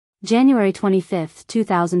January 25,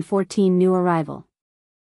 2014 New arrival.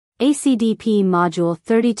 ACDP Module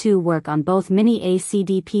 32 work on both Mini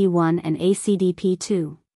ACDP-1 and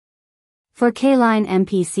ACDP-2. For K-Line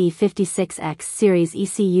MPC56X series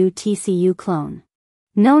ECU TCU clone.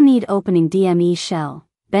 No need opening DME shell,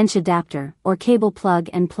 bench adapter, or cable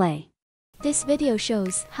plug and play. This video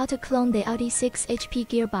shows how to clone the Audi 6 HP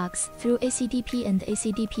gearbox through ACDP and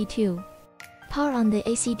ACDP-2. Power on the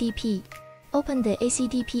ACDP. Open the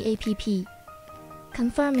ACDP app.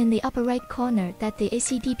 Confirm in the upper right corner that the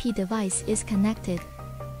ACDP device is connected.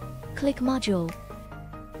 Click Module.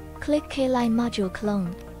 Click K-Line Module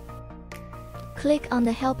Clone. Click on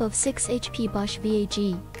the Help of 6 HP BOSH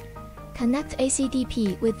VAG. Connect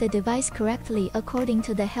ACDP with the device correctly according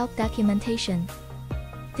to the help documentation.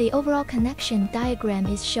 The overall connection diagram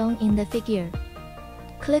is shown in the figure.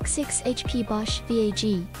 Click 6 HP BOSH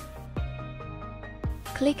VAG.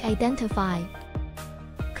 Click Identify.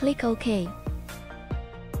 Click OK.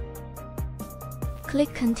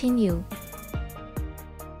 Click Continue.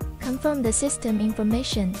 Confirm the system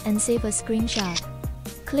information and save a screenshot.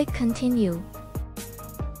 Click Continue.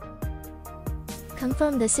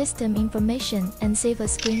 Confirm the system information and save a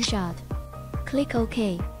screenshot. Click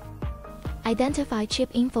OK. Identify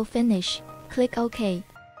chip info finish. Click OK.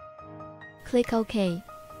 Click OK.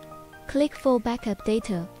 Click Full Backup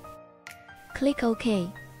Data. Click OK.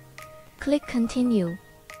 Click Continue.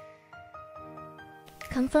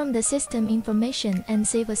 Confirm the system information and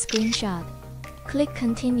save a screenshot. Click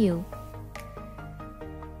Continue.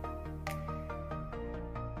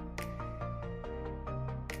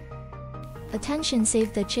 Attention,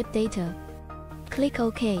 save the chip data. Click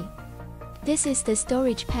OK. This is the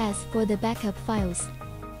storage path for the backup files.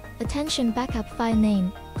 Attention, backup file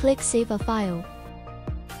name. Click Save a file.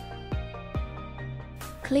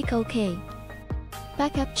 Click OK.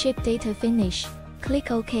 Backup chip data finish. Click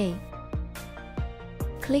OK.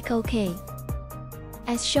 Click OK.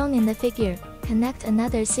 As shown in the figure, connect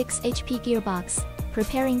another 6 HP gearbox,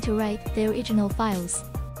 preparing to write the original files.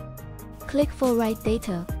 Click Full Write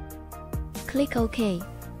Data. Click OK.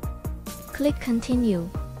 Click Continue.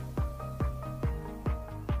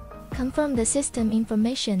 Confirm the system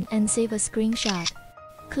information and save a screenshot.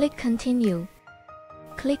 Click Continue.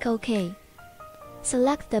 Click OK.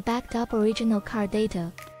 Select the backed up original car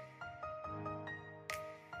data.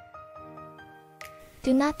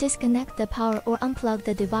 Do not disconnect the power or unplug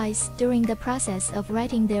the device during the process of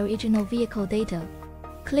writing the original vehicle data.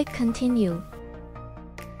 Click Continue.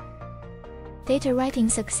 Data writing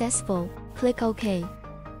successful. Click OK.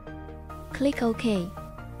 Click OK.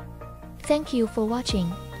 Thank you for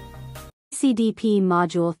watching. ACDP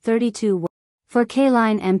Module 32 for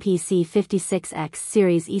K-Line MPC56X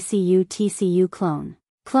series ECU TCU clone.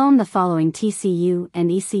 Clone the following TCU and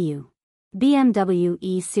ECU. BMW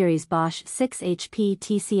E series BOSH 6 HP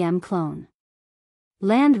TCM clone.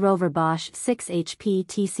 Land Rover BOSH 6 HP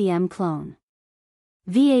TCM clone.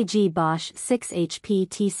 VAG BOSH 6 HP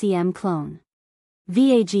TCM clone.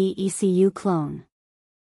 VAG ECU clone.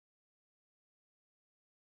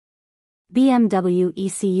 BMW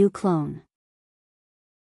ECU clone.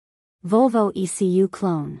 VOLVO ECU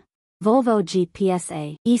clone. VOLVO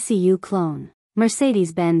GPSA ECU clone.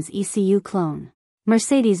 Mercedes-Benz ECU clone.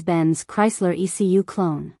 Mercedes-Benz Chrysler ECU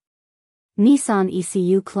clone. NISSAN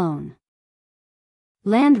ECU clone.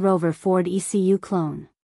 Land Rover Ford ECU clone.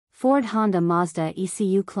 Ford Honda Mazda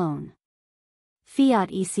ECU clone. FIAT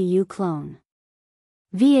ECU clone.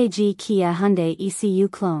 VAG Kia Hyundai ECU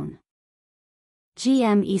clone.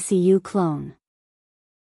 GM ECU clone.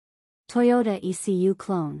 Toyota ECU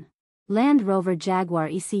clone. Land Rover Jaguar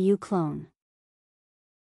ECU clone.